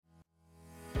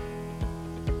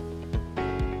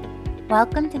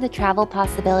Welcome to the Travel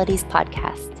Possibilities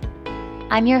Podcast.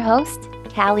 I'm your host,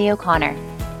 Callie O'Connor.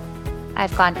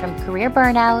 I've gone from career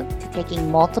burnout to taking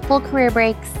multiple career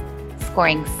breaks,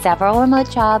 scoring several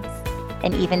remote jobs,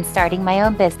 and even starting my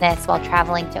own business while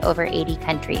traveling to over 80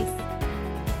 countries.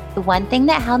 The one thing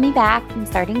that held me back from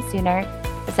starting sooner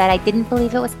was that I didn't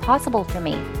believe it was possible for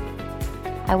me.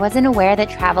 I wasn't aware that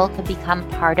travel could become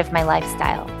part of my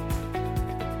lifestyle.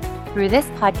 Through this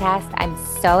podcast, I'm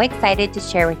so excited to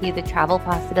share with you the travel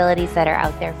possibilities that are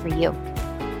out there for you.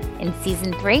 In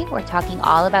season 3, we're talking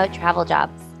all about travel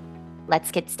jobs.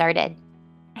 Let's get started.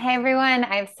 Hey everyone,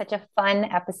 I have such a fun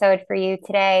episode for you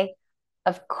today.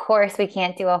 Of course, we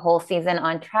can't do a whole season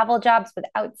on travel jobs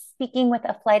without speaking with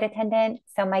a flight attendant.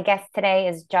 So my guest today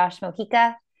is Josh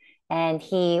Mojica, and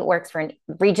he works for a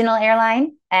regional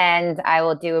airline. And I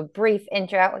will do a brief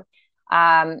intro.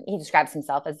 He describes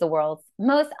himself as the world's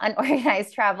most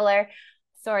unorganized traveler,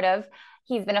 sort of.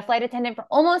 He's been a flight attendant for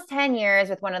almost 10 years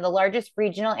with one of the largest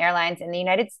regional airlines in the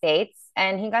United States,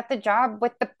 and he got the job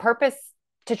with the purpose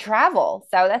to travel.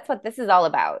 So that's what this is all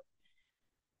about.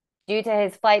 Due to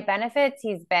his flight benefits,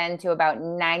 he's been to about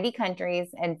 90 countries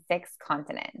and 6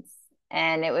 continents.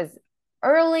 And it was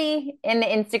early in the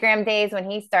Instagram days when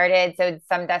he started, so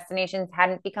some destinations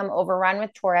hadn't become overrun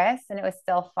with tourists, and it was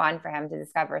still fun for him to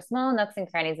discover small nooks and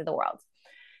crannies of the world.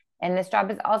 And this job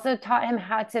has also taught him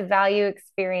how to value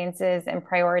experiences and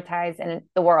prioritize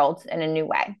the world in a new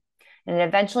way. And it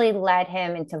eventually led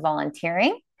him into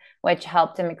volunteering, which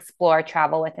helped him explore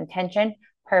travel with intention,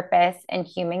 purpose, and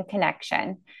human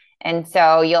connection. And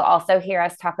so you'll also hear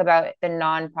us talk about the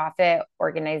nonprofit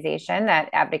organization that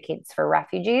advocates for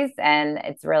refugees, and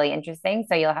it's really interesting.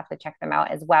 So you'll have to check them out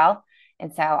as well.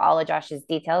 And so all of Josh's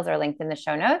details are linked in the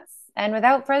show notes. And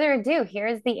without further ado,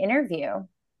 here's the interview.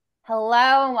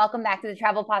 Hello, and welcome back to the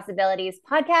Travel Possibilities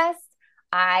Podcast.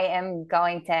 I am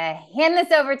going to hand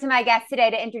this over to my guest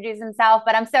today to introduce himself,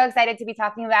 but I'm so excited to be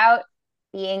talking about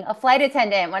being a flight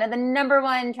attendant, one of the number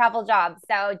one travel jobs.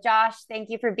 So Josh, thank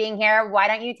you for being here. Why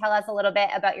don't you tell us a little bit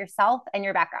about yourself and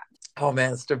your background? Oh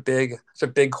man, it's a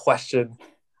big question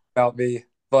about me.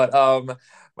 But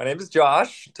my name is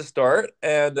Josh to start,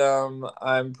 and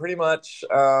I'm pretty much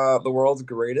the world's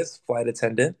greatest flight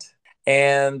attendant.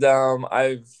 And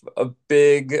I've a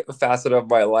big facet of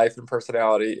my life and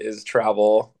personality is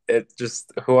travel. It's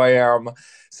just who I am.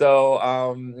 So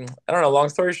I don't know, long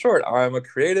story short, I'm a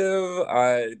creative.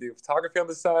 I do photography on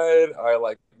the side. I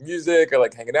like music. I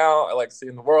like hanging out. I like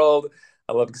seeing the world.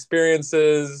 I love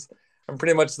experiences. I'm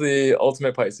pretty much the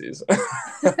ultimate Pisces. Love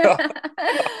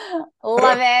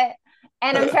it.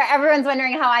 And I'm sure everyone's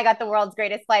wondering how I got the world's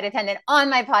greatest flight attendant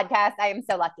on my podcast. I am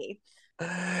so lucky.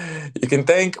 You can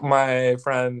thank my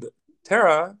friend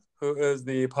Tara, who is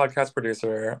the podcast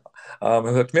producer, who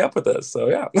hooked me up with this. So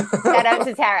yeah. Shout out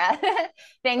to Tara.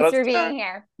 Thanks Shout out for to being Tara.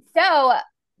 here. So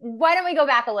why don't we go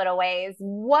back a little ways?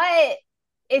 What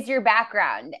is your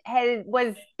background?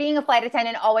 Was being a flight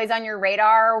attendant always on your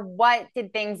radar? What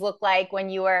did things look like when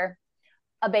you were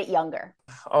a bit younger?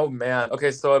 Oh man.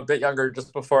 Okay, so a bit younger,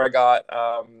 just before I got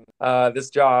this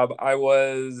job, I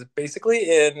was basically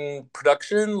in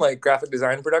production, like graphic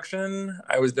design production.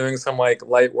 I was doing some like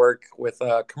light work with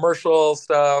commercial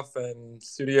stuff and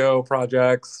studio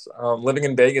projects, living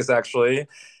in Vegas actually.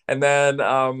 And then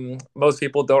most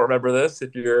people don't remember this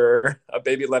if you're a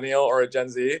baby millennial or a Gen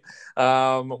Z.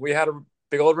 We had a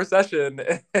big old recession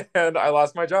and I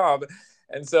lost my job.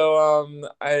 And so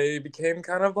I became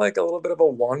kind of like a little bit of a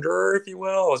wanderer, if you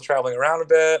will. I was traveling around a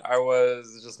bit. I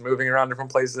was just moving around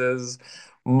different places,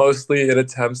 mostly in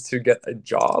attempts to get a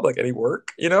job, like any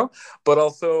work, but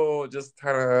also just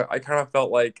I kind of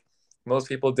felt like most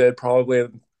people did probably,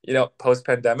 post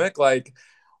pandemic, like,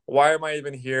 why am I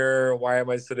even here? Why am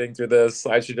I sitting through this?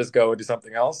 I should just go and do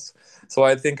something else. So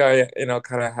I think I,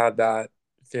 kind of had that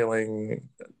feeling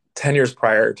 10 years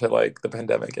prior to like the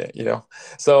pandemic.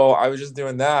 So I was just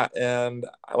doing that. And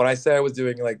when I say I was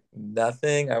doing like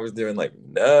nothing, I was doing like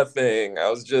nothing. I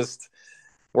was just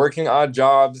working odd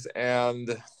jobs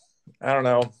and I don't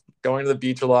know, going to the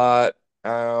beach a lot.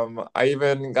 I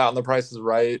even got on The Price is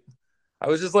Right. I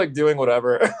was just like doing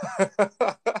whatever.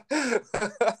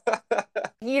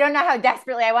 You don't know how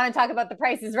desperately I want to talk about The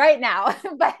Price is Right now,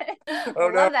 but Oh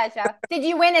no. love that show. Did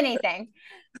you win anything?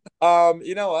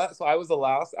 You know what? So I was the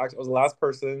last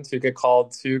person to get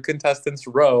called to contestants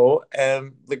row,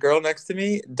 and the girl next to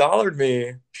me dollared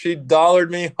me. She dollared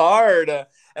me hard,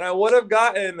 and I would have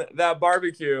gotten that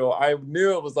barbecue. I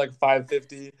knew it was like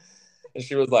 550, and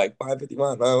she was like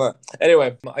 551. Blah, blah, blah.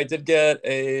 Anyway, I did get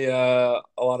a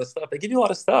lot of stuff. They give you a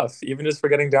lot of stuff, even just for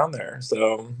getting down there.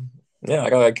 So yeah, I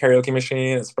got a karaoke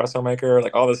machine, espresso maker,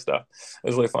 like all this stuff. It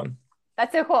was really fun.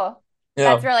 That's so cool.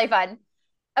 That's Yeah. really fun.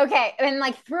 Okay, and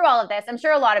like through all of this, I'm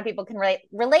sure a lot of people can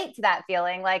relate to that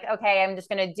feeling. Like, okay, I'm just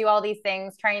going to do all these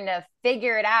things, trying to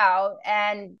figure it out.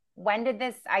 And when did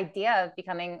this idea of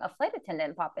becoming a flight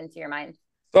attendant pop into your mind?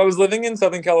 So I was living in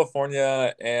Southern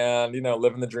California and,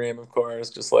 living the dream, of course,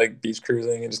 just like beach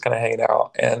cruising and just kind of hanging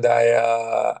out. And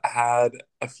I had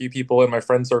a few people in my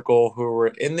friend circle who were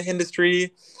in the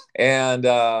industry, and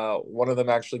one of them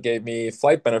actually gave me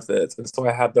flight benefits. And so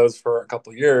I had those for a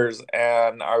couple of years,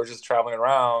 and I was just traveling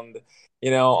around,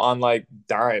 on like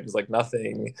dimes, like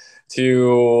nothing,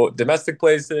 to domestic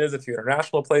places, a few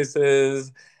international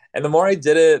places. And the more I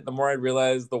did it, the more I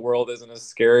realized the world isn't as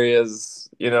scary as,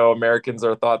 Americans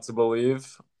are thought to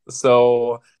believe.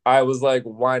 So I was like,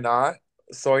 why not?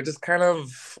 So I just kind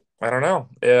of, I don't know,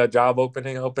 a job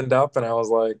opening opened up, and I was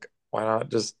like, why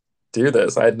not just do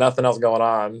this? I had nothing else going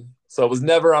on. So it was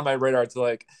never on my radar to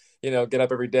like, get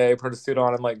up every day, put a suit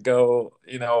on, and like go,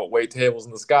 wait tables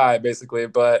in the sky, basically.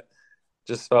 But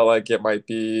just felt like it might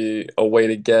be a way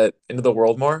to get into the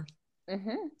world more.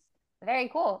 Mm-hmm. Very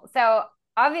cool. So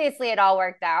obviously it all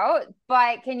worked out,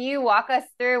 but can you walk us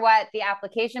through what the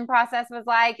application process was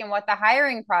like and what the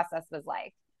hiring process was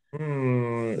like?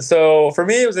 So for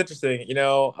me, it was interesting.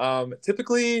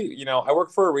 Typically, I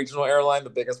work for a regional airline, the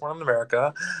biggest one in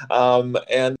America.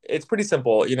 And it's pretty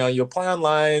simple. You apply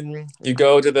online, you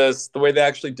go to this. The way they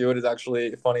actually do it is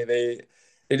actually funny. They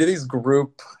do these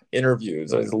group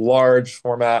interviews, these large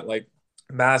format, like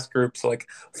mass groups, like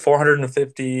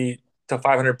 450 to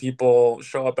 500 people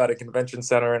show up at a convention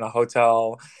center in a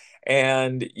hotel,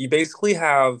 and you basically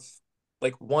have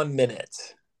like 1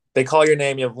 minute. They call your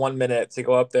name, you have 1 minute to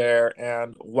go up there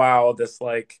and wow, this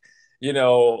like,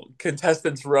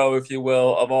 contestants row, if you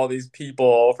will, of all these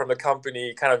people from the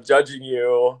company kind of judging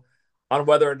you on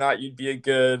whether or not you'd be a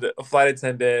good flight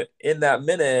attendant in that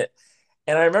minute.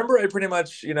 And I remember I pretty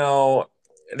much,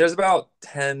 there's about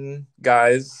 10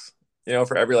 guys,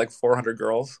 for every like 400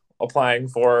 girls applying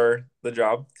for the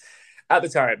job at the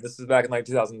time. This is back in like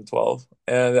 2012.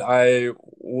 And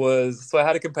so I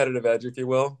had a competitive edge, if you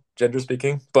will, gender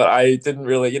speaking, but I didn't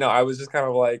really, I was just kind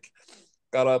of like,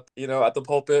 got up, at the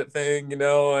pulpit thing,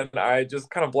 and I just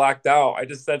kind of blacked out. I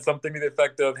just said something to the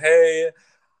effect of, hey,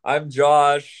 I'm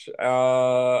Josh.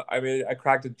 I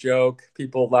cracked a joke.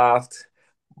 People laughed.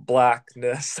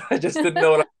 Blackness. I just didn't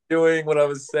know what I was doing, what I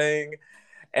was saying,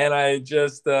 and I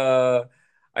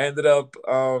ended up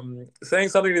saying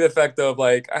something to the effect of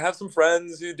like, I have some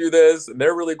friends who do this and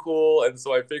they're really cool, and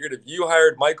so I figured if you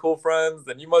hired my cool friends,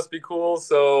 then you must be cool.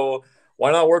 So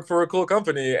why not work for a cool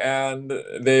company? And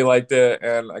they liked it,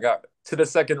 and I got to the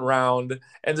second round,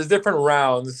 and there's different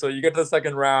rounds. So you get to the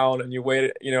second round and you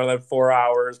wait, like 4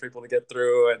 hours for people to get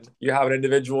through, and you have an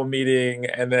individual meeting,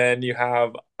 and then you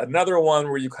have another one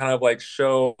where you kind of like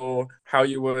show how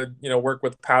you would, work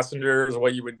with passengers,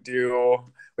 what you would do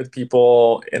with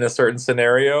people in a certain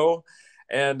scenario.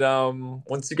 And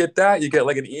once you get that, you get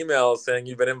like an email saying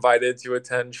you've been invited to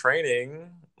attend training.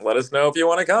 Let us know if you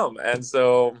want to come. And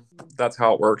so that's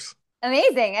how it works.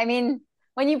 Amazing. I mean,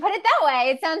 when you put it that way,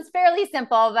 it sounds fairly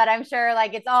simple, but I'm sure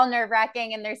like it's all nerve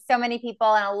wracking and there's so many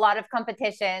people and a lot of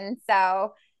competition.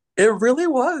 So, It really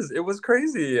was. It was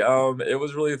crazy. It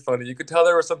was really funny. You could tell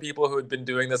there were some people who had been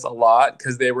doing this a lot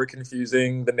because they were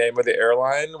confusing the name of the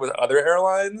airline with other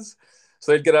airlines.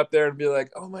 So they'd get up there and be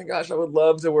like, "Oh my gosh, I would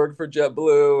love to work for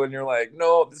JetBlue," and you're like,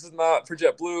 "No, this is not for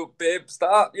JetBlue, babe.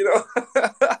 Stop." But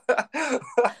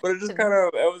it just kind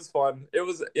of it was fun. It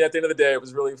was, yeah, at the end of the day, it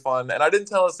was really fun, and I didn't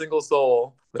tell a single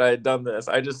soul that I had done this.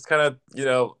 I just kind of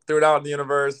threw it out in the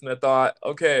universe, and I thought,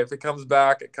 okay, if it comes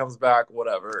back, it comes back,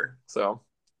 whatever. So.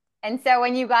 and so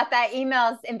when you got that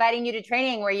email inviting you to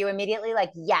training, were you immediately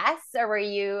like, yes? Or were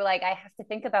you like, I have to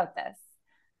think about this?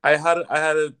 I had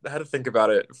to think about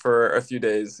it for a few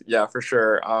days. Yeah, for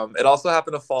sure. It also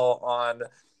happened to fall on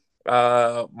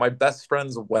my best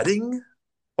friend's wedding.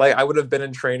 Like I would have been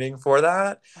in training for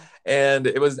that, and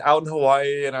it was out in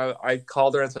Hawaii. And I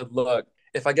called her and said, "Look,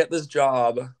 if I get this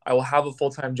job, I will have a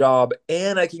full-time job,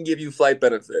 and I can give you flight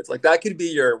benefits. Like that could be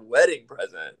your wedding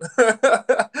present."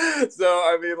 So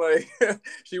I mean, like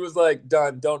she was like,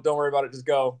 "Done. Don't worry about it. Just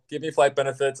go. Give me flight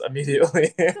benefits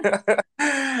immediately."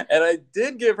 And I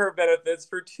did give her benefits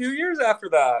for 2 years after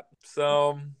that.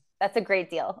 So That's a great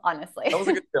deal, honestly. that was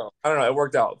a good deal. I don't know, it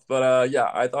worked out. But yeah,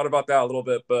 I thought about that a little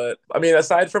bit. But I mean,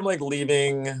 aside from like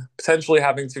leaving, potentially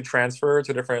having to transfer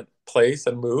to a different place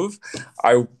and move,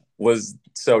 I was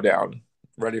so down,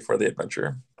 ready for the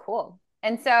adventure. Cool.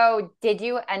 And so did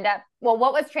you end up, well,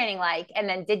 what was training like? And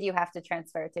then did you have to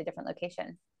transfer to a different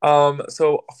location?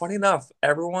 So funny enough,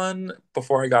 everyone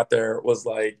before I got there was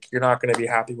like, you're not going to be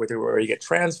happy with where you get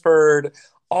transferred.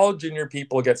 All junior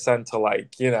people get sent to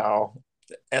like,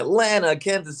 Atlanta,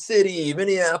 Kansas City,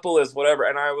 Minneapolis, whatever.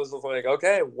 And I was like,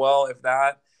 okay, well, if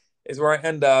that is where I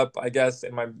end up, I guess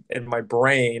in my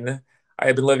brain, I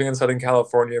have been living in Southern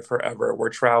California forever, where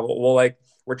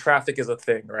traffic is a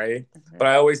thing, right? Mhm. But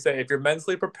I always say if you're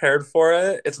mentally prepared for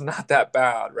it, it's not that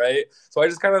bad, right? So I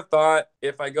just kind of thought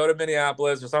if I go to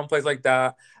Minneapolis or someplace like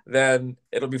that, then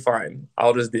it'll be fine.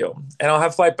 I'll just deal. And I'll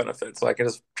have flight benefits, so I can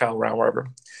just travel around wherever.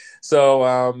 So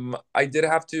I did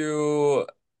have to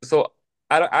so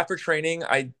after training,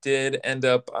 I did end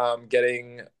up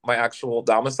getting my actual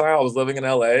domicile. I was living in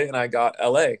LA and I got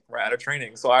LA right out of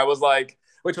training. So I was like,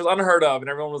 which was unheard of. And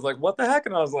everyone was like, what the heck?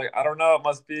 And I was like, I don't know. It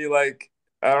must be like,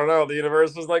 I don't know. The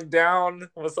universe was like down.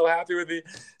 I was so happy with me.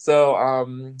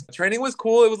 So training was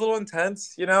cool. It was a little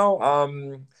intense, you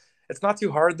know. It's not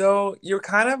too hard though. You're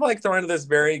kind of like thrown into this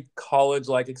very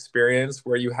college-like experience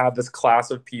where you have this class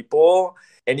of people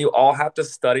and you all have to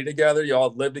study together. You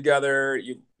all live together.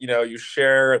 You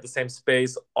share the same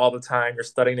space all the time. You're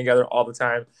studying together all the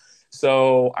time.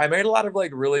 So I made a lot of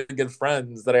like really good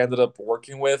friends that I ended up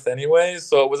working with anyway.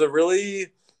 So it was a really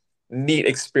neat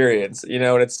experience,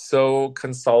 and it's so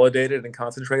consolidated and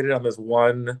concentrated on this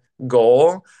one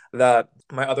goal that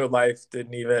my other life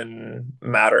didn't even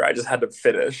matter. I just had to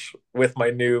finish with my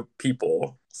new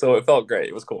people. So it felt great.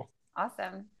 It was cool.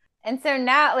 Awesome. And so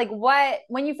now, like,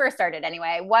 when you first started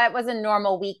anyway, what was a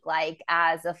normal week like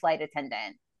as a flight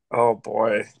attendant? Oh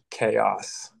boy,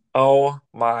 chaos. Oh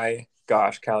my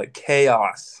gosh, Callie,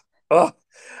 chaos. Oh.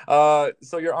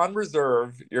 So you're on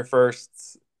reserve your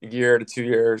first year to 2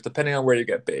 years, depending on where you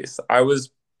get based. I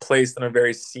was placed in a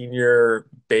very senior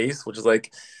base, which is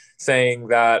like saying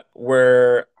that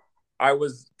where I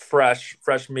was fresh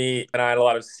meat, and I had a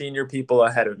lot of senior people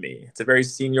ahead of me. It's a very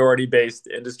seniority based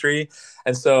industry.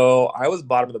 And so I was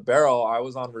bottom of the barrel. I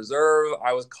was on reserve.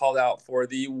 I was called out for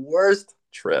the worst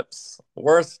trips,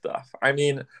 worst stuff. I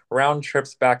mean, round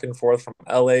trips back and forth from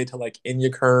LA to like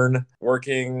Inyakern,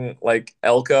 working like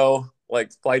Elko,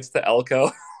 like flights to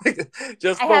Elko,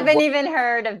 just I for haven't work. even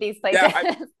heard of these places.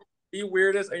 Yeah, the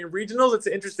weirdest. I mean, regionals, it's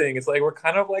interesting. It's like we're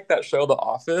kind of like that show, The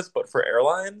Office, but for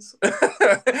airlines.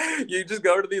 You just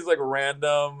go to these like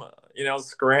random,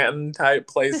 Scranton type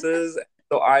places.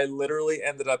 So I literally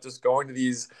ended up just going to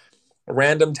these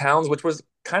random towns, which was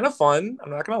kind of fun. I'm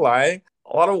not gonna lie.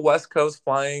 A lot of West Coast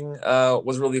flying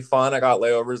was really fun. I got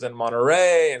layovers in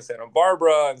Monterey and Santa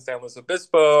Barbara and San Luis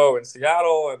Obispo and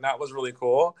Seattle, and that was really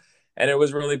cool. And it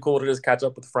was really cool to just catch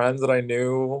up with friends that I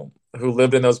knew who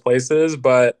lived in those places.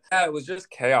 But yeah, it was just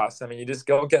chaos. I mean, you just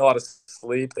don't get a lot of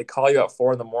sleep. They call you at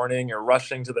 4 in the morning. You're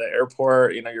rushing to the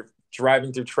airport. You're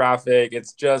driving through traffic.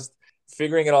 It's just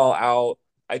figuring it all out.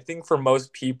 I think for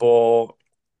most people,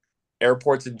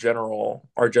 airports in general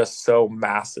are just so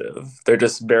massive. They're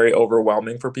just very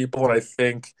overwhelming for people. And I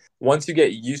think once you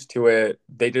get used to it,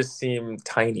 they just seem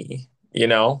tiny,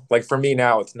 Like for me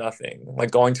now, it's nothing.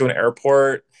 Like going to an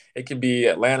airport, it can be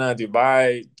Atlanta,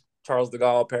 Dubai, Charles de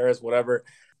Gaulle, Paris, whatever.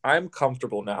 I'm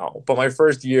comfortable now, but my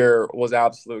first year was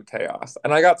absolute chaos.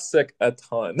 And I got sick a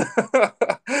ton.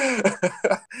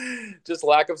 Just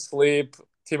lack of sleep,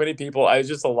 too many people. I was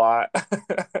just a lot.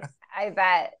 I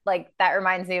bet like that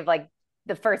reminds me of like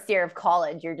the first year of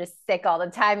college. You're just sick all the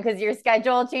time because your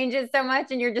schedule changes so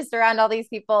much and you're just around all these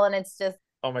people and it's just.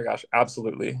 Oh my gosh,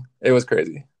 absolutely. It was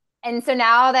crazy. And so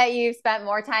now that you've spent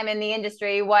more time in the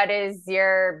industry, what does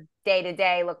your day to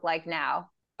day look like now?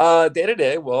 Day to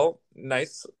day, well,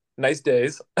 nice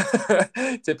days.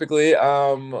 Typically,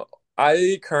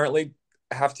 I currently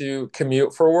have to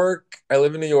commute for work. I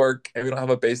live in New York and we don't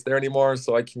have a base there anymore,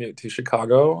 so I commute to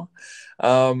Chicago,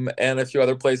 and a few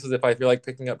other places if I feel like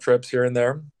picking up trips here and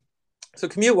there. So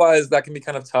commute wise, that can be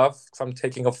kind of tough because I'm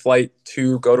taking a flight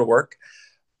to go to work.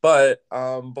 But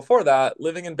before that,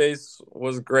 living in base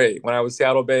was great. When I was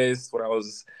Seattle based, when I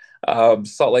was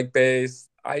Salt Lake based,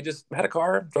 I just had a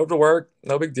car, drove to work,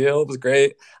 no big deal. It was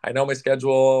great. I know my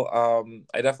schedule.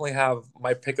 I definitely have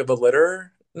my pick of the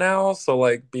litter now. So,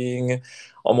 like being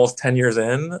almost 10 years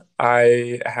in,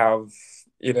 I have,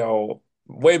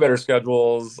 way better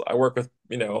schedules. I work with,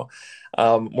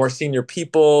 more senior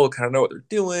people, kind of know what they're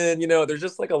doing. There's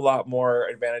just like a lot more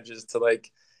advantages to like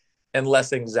and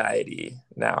less anxiety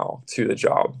now to the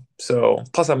job. So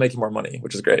plus I'm making more money,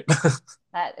 which is great.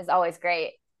 That is always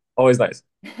great. Always nice.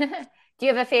 Do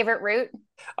you have a favorite route?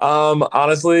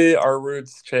 Honestly, our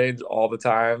routes change all the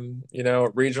time.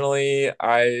 Regionally,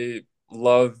 I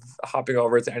love hopping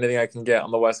over to anything I can get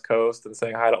on the West Coast and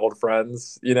saying hi to old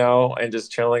friends, you know, and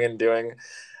just chilling and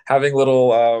having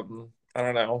little, I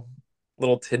don't know,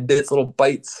 little tidbits, little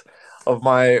bites of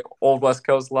my old West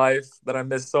Coast life that I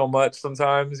miss so much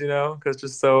sometimes, you know, because it's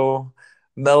just so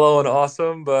mellow and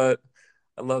awesome. But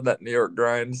I love that New York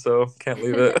grind, so can't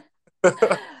leave it.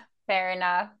 Fair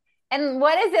enough. And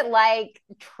what is it like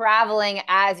traveling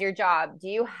as your job? Do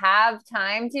you have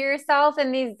time to yourself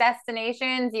in these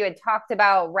destinations? You had talked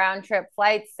about round trip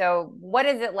flights. So, what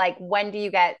is it like? When do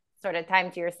you get sort of time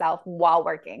to yourself while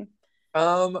working?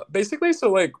 Basically,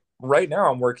 so like right now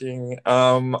I'm working.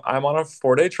 I'm on a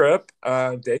 4 day trip,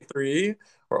 day three.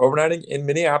 We're overnighting in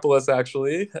Minneapolis,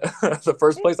 actually. The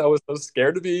first place I was so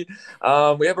scared to be.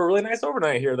 We have a really nice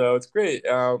overnight here, though. It's great.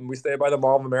 We stay by the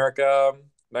Mall of America,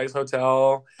 nice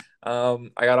hotel. I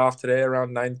got off today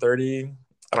around 9:30.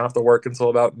 I don't have to work until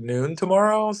about noon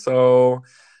tomorrow, so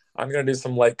I'm gonna do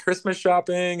some like Christmas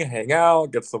shopping, hang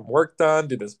out, get some work done,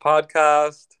 do this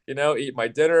podcast, you know, eat my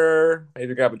dinner,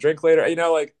 maybe grab a drink later. You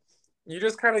know, like you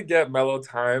just kind of get mellow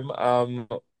time.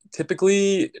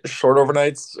 Typically short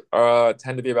overnights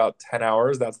tend to be about 10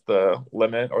 hours. That's the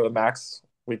limit or the max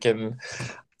we can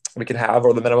have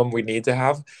or the minimum we need to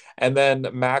have. And then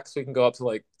max we can go up to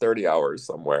like 30 hours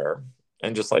somewhere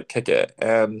and just like kick it.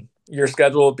 And your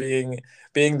schedule being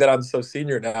that I'm so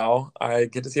senior now, I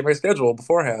get to see my schedule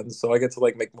beforehand. So I get to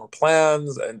like make more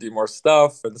plans and do more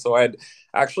stuff. And so I'd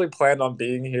actually planned on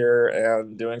being here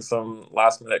and doing some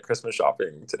last minute Christmas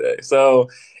shopping today. So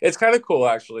it's kind of cool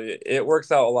actually. It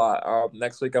works out a lot.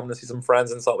 Next week I'm gonna see some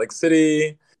friends in Salt Lake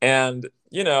City and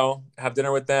you know have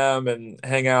dinner with them and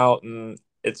hang out, and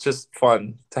it's just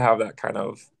fun to have that kind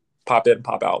of pop in,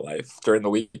 pop out life during the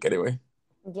week anyway.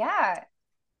 Yeah.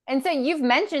 And so you've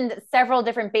mentioned several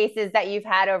different bases that you've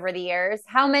had over the years.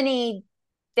 How many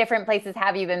different places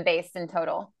have you been based in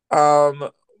total? Um,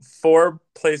 four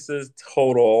places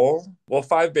total. Well,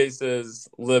 five bases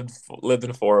lived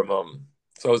in four of them.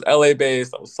 So I was LA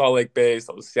based, I was Salt Lake based,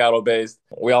 I was Seattle based.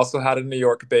 We also had a New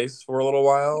York base for a little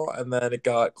while, and then it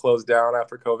got closed down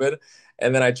after COVID.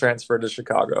 And then I transferred to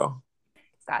Chicago.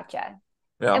 Gotcha.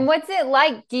 Yeah. And what's it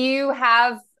like? Do you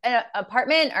have an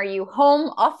apartment? Are you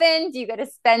home often? Do you get to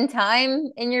spend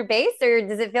time in your base, or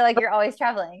does it feel like you're always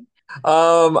traveling?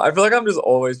 I feel like I'm just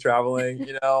always traveling.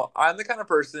 You know, I'm the kind of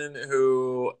person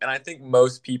who, and I think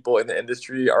most people in the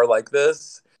industry are like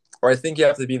this, or I think you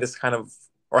have to be this kind of,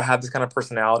 or have this kind of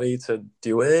personality to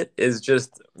do it, is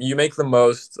just you make the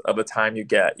most of the time you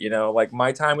get. You know, like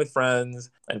my time with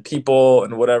friends and people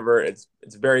and whatever, it's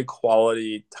very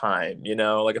quality time. You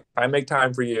know, like if I make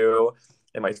time for you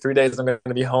in my 3 days I'm going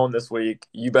to be home this week,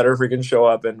 you better freaking show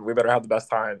up and we better have the best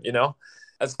time, you know?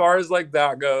 As far as like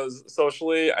that goes,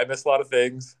 socially, I miss a lot of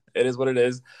things. It is what it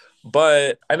is,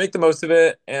 but I make the most of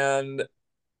it, and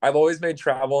I've always made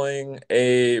traveling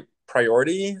a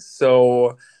priority.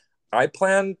 So I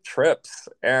plan trips,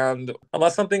 and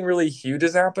unless something really huge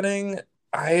is happening,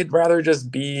 I'd rather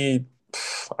just be,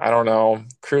 I don't know,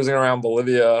 cruising around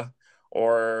Bolivia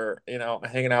or, you know,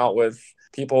 hanging out with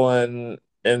people in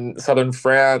southern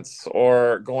France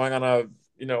or going on a,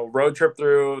 you know, road trip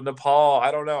through Nepal. I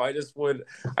don't know. I just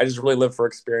really live for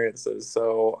experiences.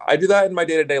 So I do that in my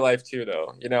day-to-day life too,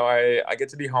 though. You know, I get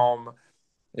to be home,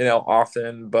 you know,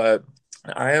 often, but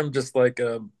I am just like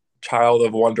a child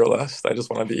of wanderlust. I just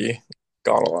want to be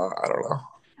gone a lot. I don't know.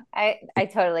 I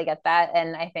totally get that.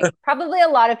 And I think probably a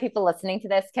lot of people listening to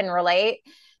this can relate.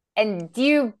 And do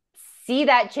you see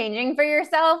that changing for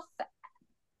yourself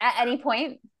at any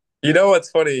point? You know what's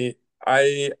funny?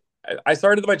 I I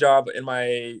started my job in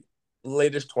my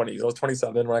latest 20s. I was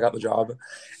 27 when I got the job.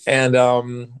 And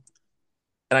and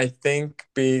I think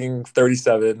being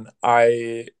 37,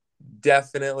 I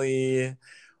definitely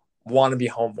want to be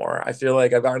home more. I feel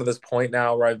like I've gotten to this point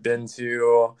now where I've been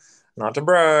to, not to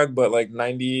brag, but like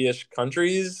 90-ish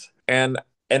countries, and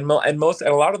most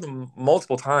and a lot of them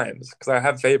multiple times because I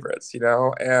have favorites, you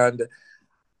know, and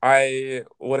I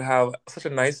would have such a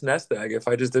nice nest egg if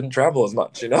I just didn't travel as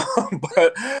much, you know.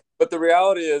 but but the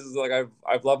reality is like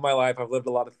I've loved my life. I've lived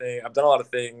a lot of things. I've done a lot of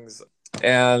things,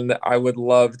 and I would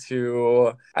love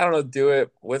to, I don't know, do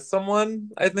it with someone.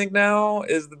 I think now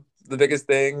is the biggest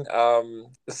thing.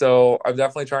 So I'm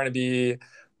definitely trying to be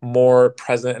more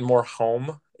present and more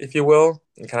home, if you will,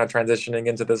 and kind of transitioning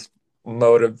into this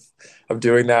mode of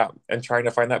doing that and trying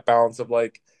to find that balance of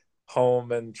like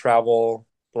home and travel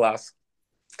the last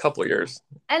couple of years.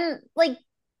 And like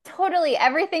totally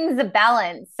everything's a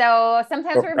balance. So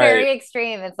sometimes we're Right. very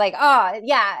extreme. It's like, oh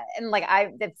yeah. And like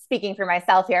speaking for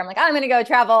myself here, I'm like, I'm gonna go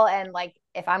travel. And like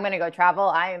if I'm gonna go travel,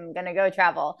 I'm gonna go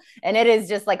travel. And it is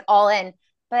just like all in.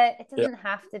 but it Yeah. doesn't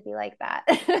have to be like that.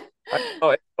 I know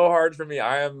it's so hard for me.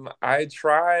 I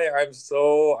try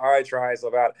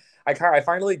so bad. I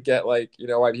finally get like,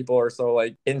 why people are so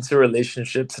like into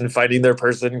relationships and finding their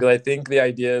person. Because I think the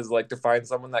idea is like to find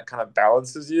someone that kind of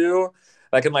balances you,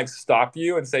 that can like stop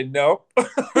you and say, nope,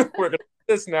 we're gonna do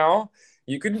this now.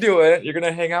 You can do it. You're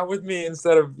gonna hang out with me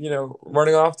instead of,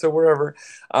 running off to wherever.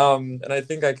 And I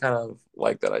think I kind of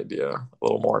like that idea a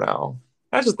little more now.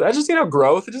 I just,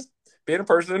 growth, just being a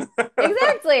person.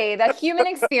 Exactly. The human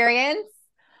experience.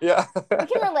 Yeah. We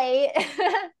can relate.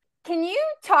 Can you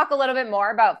talk a little bit more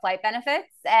about flight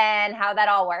benefits and how that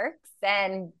all works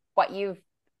and what you've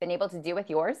been able to do with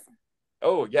yours?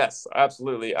 Oh, yes,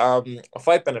 absolutely.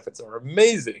 Flight benefits are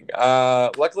amazing.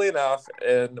 Luckily enough,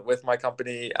 and with my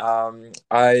company,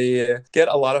 I get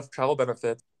a lot of travel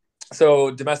benefits. So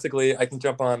domestically, I can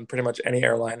jump on pretty much any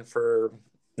airline for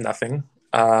nothing.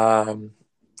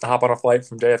 Hop on a flight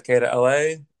from JFK to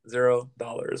LA,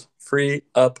 $0, free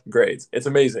upgrades. It's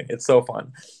amazing. It's so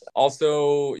fun.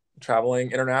 Also,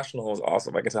 traveling international is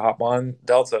awesome. I get to hop on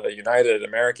Delta, United,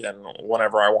 American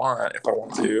whenever I want, if I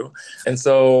want to. And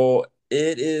so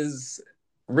it is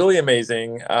really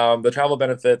amazing. The travel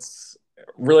benefits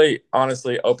really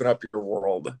honestly open up your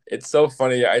world. It's so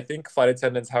funny. I think flight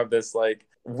attendants have this like,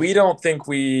 we don't think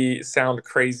we sound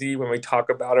crazy when we talk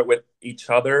about it with each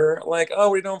other. Like, oh,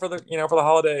 we're doing for the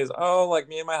holidays. Oh, like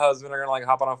me and my husband are gonna like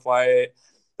hop on a flight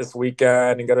this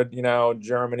weekend and go to,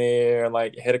 Germany and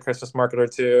like hit a Christmas market or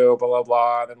two, blah blah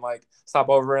blah, and then like stop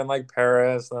over in like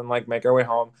Paris and like make our way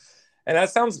home. And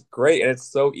that sounds great and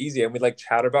it's so easy. And we like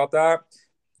chat about that.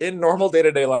 In normal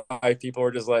day-to-day life, people are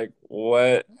just like,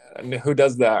 what? Who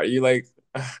does that? Are you like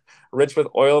rich with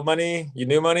oil money? You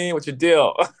new money? What's your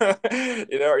deal?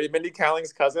 Are you Mindy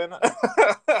Kaling's cousin?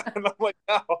 And I'm like,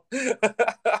 no.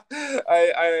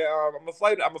 I'm a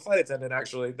flight attendant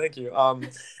actually. Thank you.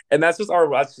 And that's just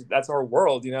that's our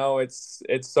world. It's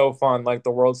so fun. Like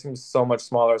the world seems so much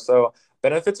smaller. So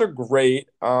benefits are great.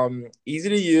 Easy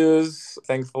to use,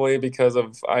 thankfully, because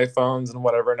of iPhones and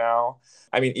whatever now.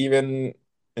 I mean, even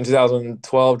in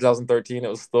 2012, 2013, it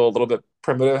was still a little bit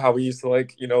primitive how we used to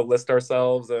like, list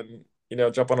ourselves and,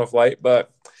 jump on a flight.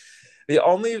 But the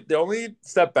only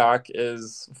step back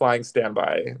is flying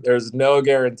standby. There's no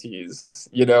guarantees.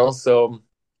 So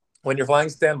when you're flying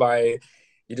standby,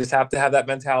 you just have to have that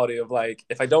mentality of like,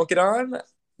 if I don't get on,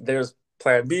 there's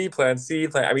plan B, plan C,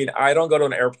 I mean, I don't go to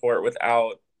an airport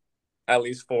without at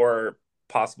least four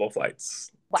possible flights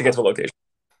to get Wow. to a location.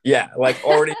 Yeah, like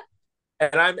already.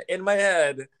 And I'm in my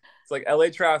head, it's like LA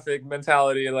traffic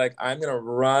mentality. Like, I'm going to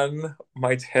run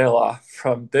my tail off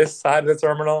from this side of the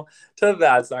terminal to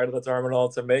that side of the terminal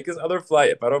to make this other flight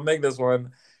if I don't make this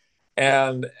one.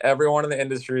 And everyone in the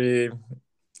industry,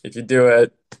 if you do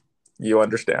it, you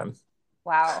understand.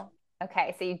 Wow.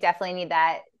 Okay. So you definitely need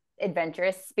that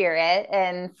adventurous spirit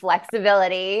and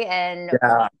flexibility and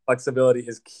Yeah, flexibility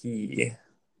is key.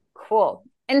 cool.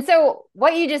 And so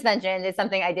what you just mentioned is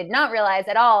something I did not realize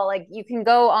at all. Like you can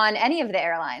go on any of the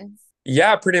airlines.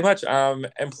 Yeah, pretty much.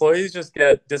 Employees just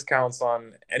get discounts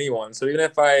on anyone. So even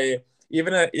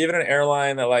an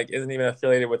airline that like isn't even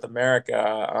affiliated with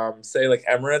America, say like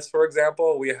Emirates, for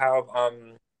example, we have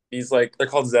these like they're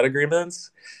called Z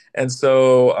agreements, and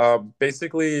so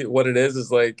basically what it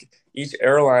is like each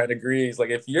airline agrees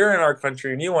like if you're in our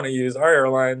country and you want to use our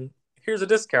airline, here's a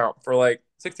discount for like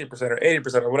 60% or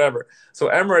 80% or whatever. So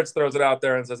Emirates throws it out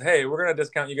there and says, hey, we're gonna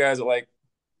discount you guys at like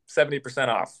 70%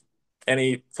 off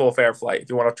any full fare flight if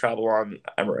you want to travel on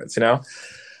Emirates.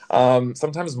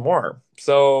 Sometimes more.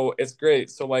 So it's great.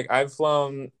 So like I've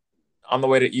flown on the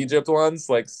way to Egypt once,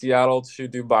 like Seattle to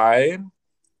Dubai.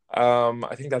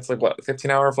 I think that's like what,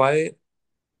 15-hour flight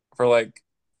for like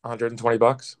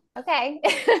 $120. Okay.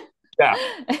 Yeah.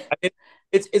 I mean,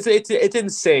 it's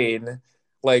insane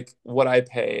like what I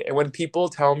pay. And when people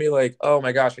tell me like, "Oh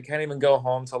my gosh, I can't even go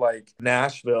home to like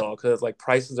Nashville because like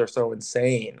prices are so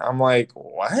insane." I'm like,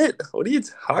 "What? What are you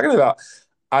talking about?"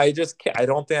 I just can't, I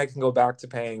don't think I can go back to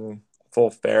paying full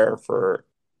fare for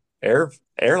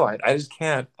airline. I just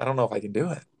can't. I don't know if I can do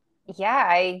it. Yeah,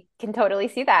 I can totally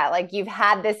see that. Like you've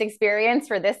had this experience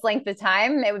for this length of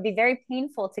time, it would be very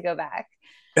painful to go back.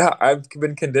 Yeah, I've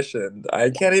been conditioned. I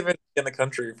can't even be in the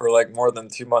country for like more than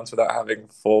 2 months without having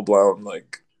full blown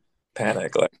like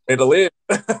panic. Like, I need to leave.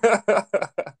 Oh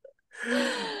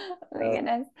my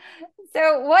goodness.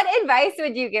 So, what advice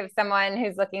would you give someone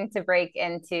who's looking to break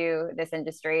into this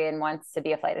industry and wants to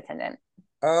be a flight attendant?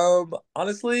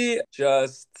 Honestly,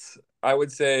 just I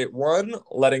would say one,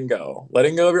 letting go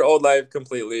of your old life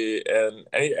completely, and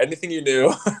anything you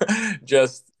knew,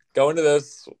 just go into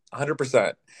this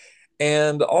 100%.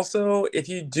 And also, if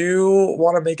you do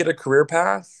want to make it a career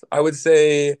path, I would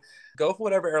say go for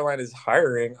whatever airline is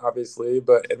hiring, obviously.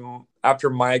 But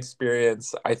after my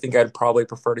experience, I think I'd probably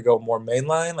prefer to go more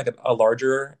mainline, like a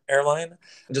larger airline.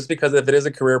 Just because if it is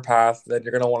a career path, then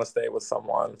you're going to want to stay with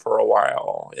someone for a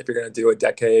while. If you're going to do a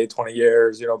decade, 20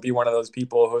 years, be one of those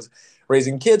people who's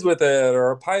raising kids with it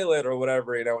or a pilot or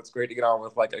whatever, it's great to get on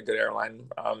with like a good airline,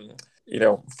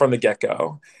 from the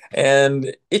get-go.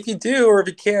 And if you do, or if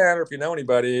you can, or if you know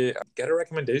anybody, get a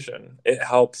recommendation. It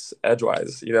helps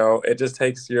edgewise. It just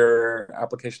takes your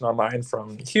application online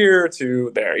from here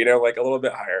to there, like a little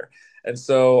bit higher. And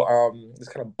so this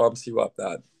kind of bumps you up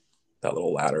that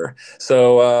little ladder.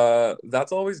 So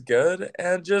that's always good.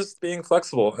 And just being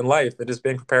flexible in life and just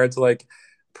being prepared to like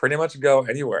pretty much go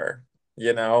anywhere,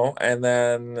 and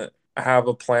then have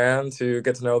a plan to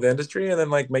get to know the industry and then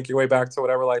like make your way back to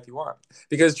whatever life you want.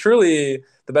 Because truly,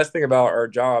 the best thing about our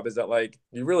job is that like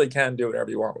you really can do whatever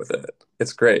you want with it.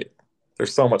 It's great.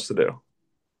 There's so much to do.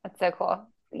 That's so cool.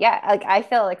 Yeah, like I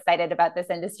feel excited about this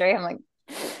industry. I'm like,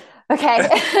 okay.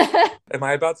 Am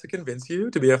I about to convince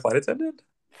you to be a flight attendant?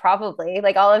 Probably.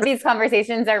 Like all of these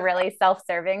conversations are really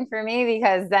self-serving for me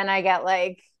because then I get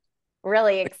like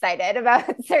really excited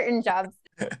about certain jobs.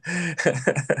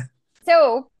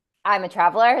 So I'm a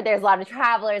traveler. There's a lot of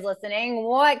travelers listening.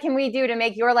 What can we do to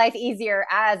make your life easier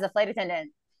as a flight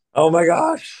attendant? Oh my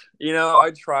gosh.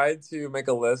 I tried to make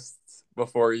a list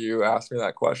before you asked me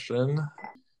that question.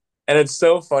 And it's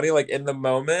so funny, like in the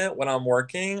moment when I'm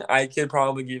working, I could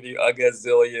probably give you a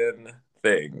gazillion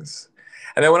things.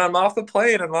 And then when I'm off the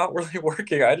plane, I'm not really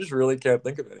working. I just really can't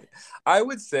think of any. I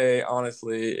would say,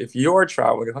 honestly, if you are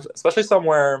traveling, especially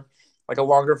somewhere like a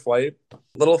longer flight,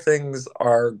 little things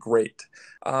are great.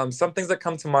 Some things that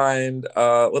come to mind,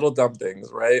 little dumb things,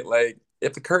 right? Like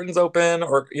if the curtain's open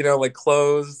or, like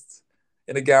closed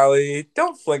in a galley,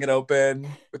 don't fling it open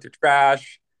with your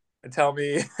trash and tell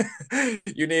me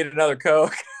you need another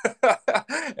Coke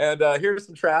and here's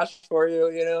some trash for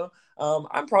you,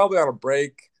 I'm probably on a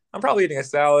break. I'm probably eating a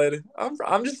salad.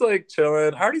 I'm just like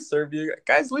chilling. I already served you.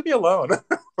 Guys, leave me alone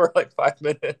for like 5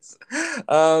 minutes.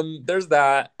 There's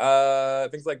that.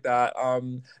 Things like that.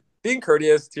 Being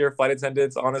courteous to your flight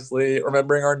attendants, honestly,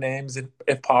 remembering our names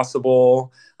if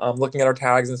possible, looking at our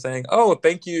tags and saying, "Oh,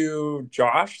 thank you,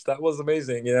 Josh. That was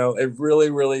amazing." It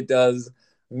really, really does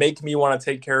make me want to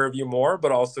take care of you more,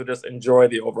 but also just enjoy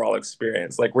the overall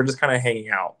experience. Like we're just kind of hanging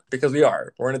out because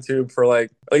we're in a tube for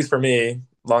like, at least for me,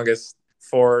 longest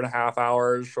 4.5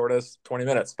 hours, shortest 20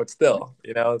 minutes, but still,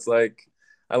 it's like,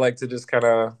 I like to just kind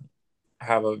of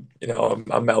have a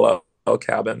mellow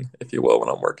cabin, if you will, when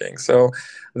I'm working. So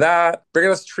that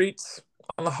bringing us treats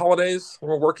on the holidays when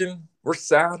we're working, we're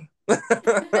sad.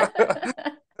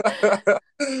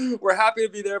 We're happy to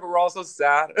be there, but we're also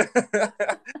sad.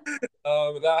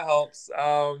 That helps.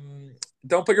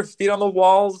 Don't put your feet on the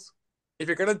walls. If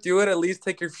you're gonna do it, at least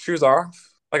take your shoes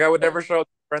off. Like I would never show up at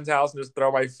a friend's house and just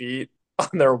throw my feet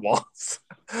on their walls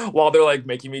while they're like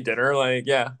making me dinner. Like,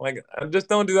 yeah, like just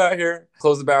don't do that here.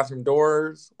 Close the bathroom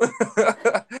doors.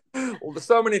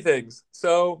 So many things.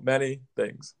 So many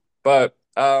things. But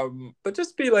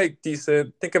just be like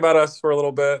decent. Think about us for a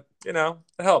little bit. It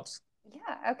helps.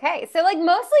 Yeah, okay. So like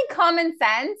mostly common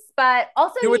sense, but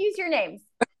also You would use your names.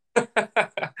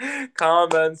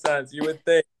 common sense, you would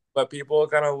think, but people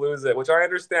kind of lose it, which I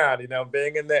understand.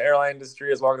 Being in the airline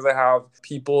industry as long as I have,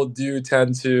 people do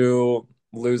tend to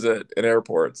lose it in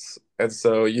airports. And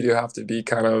so you do have to be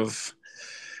kind of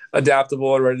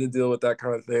adaptable and ready to deal with that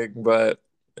kind of thing, but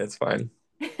it's fine.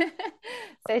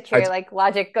 So I true. Like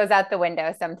logic goes out the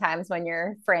window sometimes when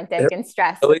you're frantic it and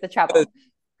stressed with really the is. trouble.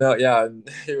 No, yeah,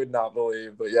 you would not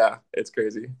believe, but yeah, it's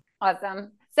crazy.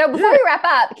 Awesome. So before Yeah, we wrap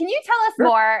up, can you tell us sure.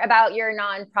 more about your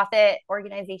nonprofit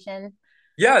organization?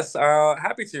 Yes,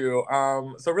 happy to.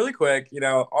 So really quick,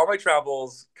 all my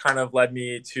travels kind of led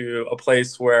me to a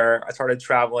place where I started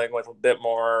traveling with a bit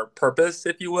more purpose,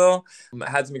 if you will. I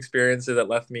had some experiences that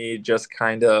left me just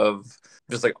kind of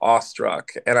just like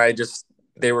awestruck, and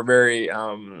they were very,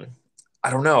 I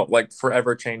don't know, like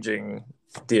forever changing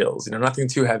deals. Nothing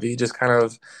too heavy, just kind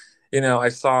of I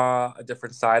saw a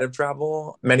different side of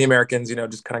travel. Many Americans,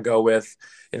 just kind of go with,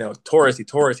 touristy,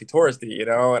 touristy, touristy,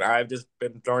 and I've just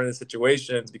been thrown into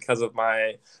situations because of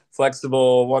my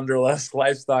flexible, wanderlust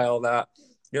lifestyle that,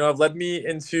 have led me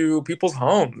into people's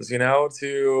homes,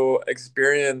 to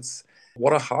experience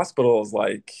what a hospital is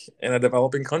like in a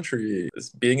developing country,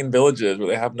 being in villages where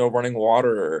they have no running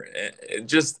water,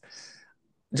 just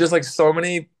like so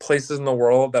many places in the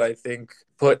world that I think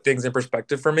put things in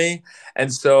perspective for me.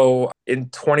 And so in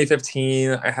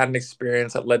 2015, I had an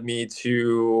experience that led me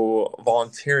to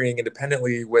volunteering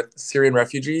independently with Syrian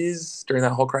refugees during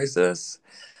that whole crisis.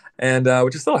 And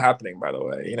which is still happening, by the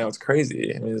way. It's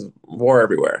crazy. I mean, there's war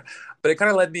everywhere. But it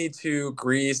kind of led me to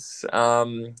Greece.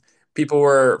 People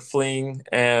were fleeing,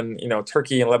 and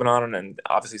Turkey and Lebanon, and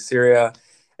obviously Syria,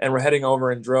 and we're heading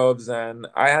over in droves. And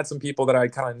I had some people that I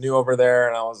kind of knew over there,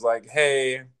 and I was like,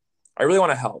 "Hey, I really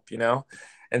want to help."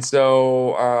 And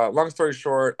so, long story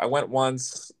short, I went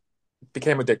once,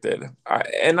 became addicted,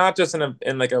 and not just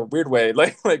in like a weird way,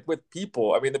 like with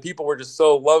people. I mean, the people were just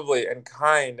so lovely and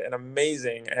kind and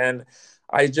amazing, and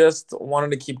I just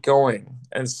wanted to keep going.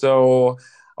 And so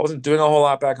I wasn't doing a whole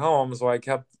lot back home, so I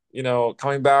kept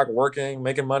coming back, working,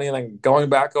 making money, and then going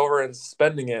back over and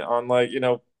spending it on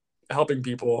helping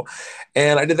people.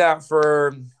 And I did that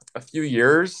for a few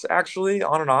years, actually,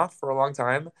 on and off for a long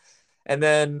time. And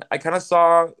then I kind of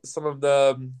saw some of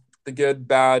the good,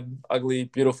 bad, ugly,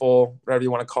 beautiful, whatever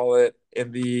you want to call it,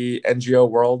 in the NGO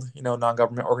world,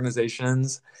 non-government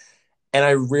organizations. And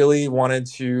I really wanted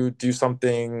to do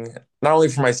something not only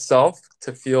for myself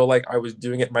to feel like I was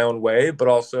doing it my own way, but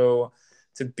also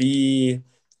to be,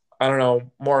 I don't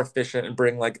know, more efficient and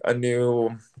bring like a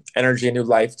new energy, a new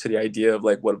life to the idea of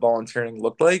like what volunteering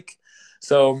looked like.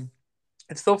 So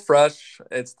it's still fresh.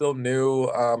 It's still new.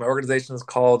 My organization is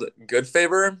called Good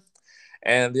Favor.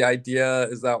 And the idea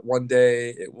is that one day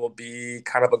it will be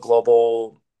kind of a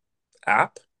global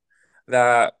app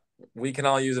that we can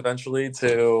all use eventually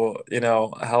to,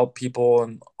 help people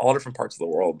in all different parts of the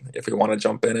world if we want to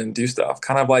jump in and do stuff.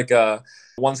 Kind of like a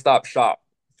one-stop shop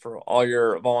for all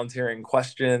your volunteering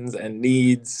questions and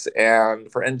needs,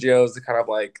 and for NGOs to kind of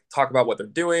like talk about what they're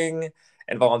doing,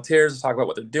 and volunteers to talk about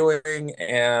what they're doing,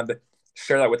 and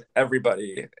share that with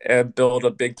everybody and build a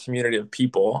big community of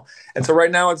people. And so right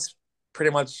now it's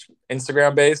pretty much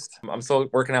Instagram based. I'm still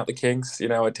working out the kinks.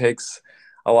 It takes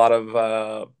a lot of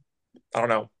I don't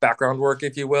know, background work,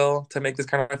 if you will, to make this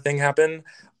kind of thing happen.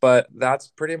 But that's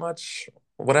pretty much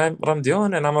what I'm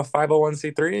doing. And I'm a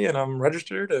 501c3, and I'm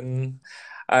registered, and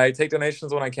I take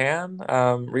donations when I can.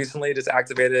 Recently just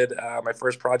activated my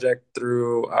first project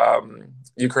through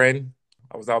Ukraine.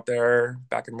 I was out there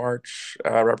back in March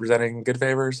representing Good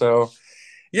Favor. So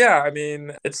yeah, I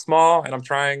mean, it's small and I'm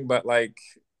trying, but like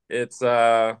it's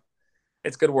good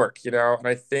work. And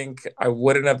I think I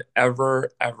wouldn't have ever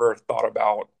thought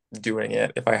about doing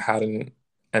it if I hadn't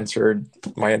entered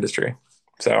my industry.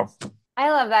 So I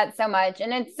love that so much.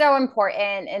 And it's so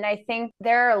important. And I think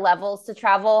there are levels to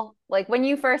travel. Like when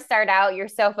you first start out, you're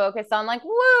so focused on like,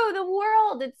 whoa, the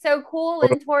world, it's so cool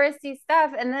and touristy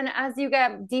stuff. And then as you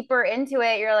get deeper into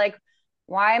it, you're like,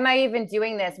 why am I even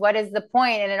doing this? What is the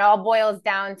point? And it all boils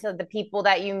down to the people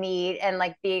that you meet and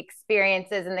like the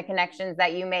experiences and the connections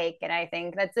that you make. And I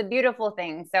think that's a beautiful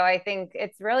thing. So I think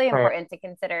it's really important to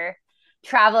consider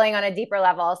traveling on a deeper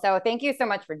level. So thank you so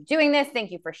much for doing this.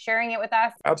 Thank you for sharing it with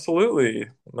us. Absolutely.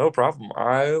 No problem.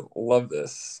 I love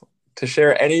this. To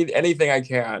share anything I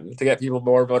can to get people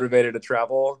more motivated to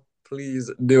travel,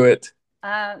 please do it.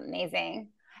 Amazing.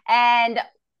 And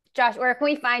Josh, where can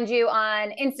we find you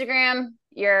on Instagram,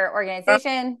 your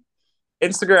organization?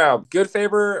 Instagram,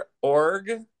 goodfavor.org.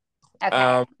 Okay.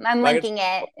 I'm linking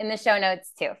it in the show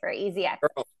notes too for easy access.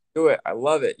 Do it. I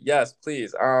love it. Yes,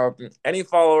 please. Any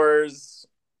followers,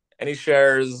 any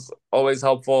shares, always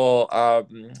helpful.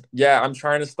 Yeah, I'm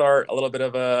trying to start a little bit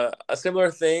of a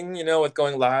similar thing, with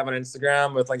going live on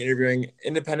Instagram, with like interviewing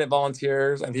independent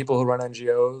volunteers and people who run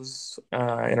NGOs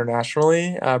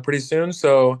internationally pretty soon.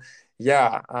 So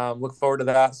yeah, look forward to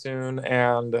that soon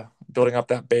and building up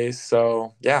that base.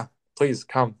 So yeah, please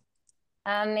come.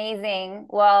 Amazing.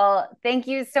 Well, thank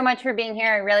you so much for being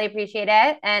here. I really appreciate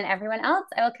it. And everyone else,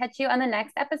 I will catch you on the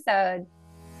next episode.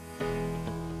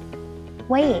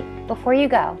 Wait, before you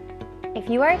go, if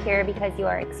you are here because you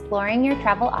are exploring your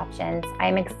travel options, I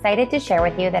am excited to share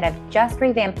with you that I've just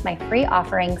revamped my free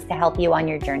offerings to help you on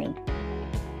your journey.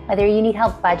 Whether you need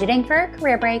help budgeting for a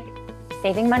career break,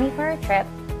 saving money for a trip,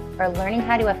 or learning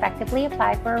how to effectively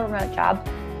apply for a remote job,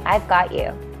 I've got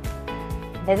you.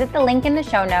 Visit the link in the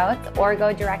show notes or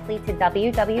go directly to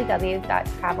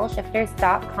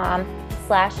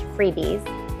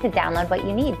www.travelshifters.com/freebies to download what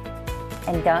you need.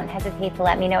 And don't hesitate to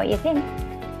let me know what you think.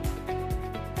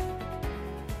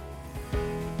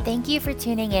 Thank you for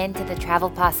tuning in to the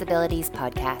Travel Possibilities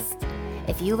podcast.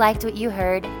 If you liked what you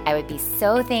heard, I would be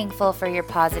so thankful for your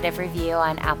positive review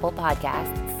on Apple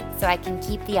Podcasts so I can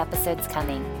keep the episodes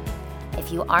coming.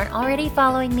 If you aren't already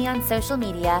following me on social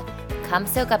media, come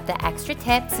soak up the extra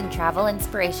tips and travel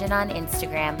inspiration on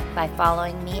Instagram by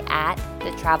following me at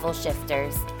The Travel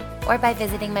Shifters. or by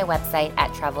visiting my website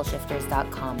at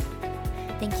travelshifters.com.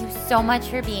 Thank you so much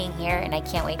for being here, and I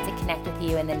can't wait to connect with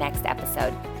you in the next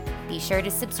episode. Be sure to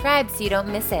subscribe so you don't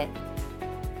miss it.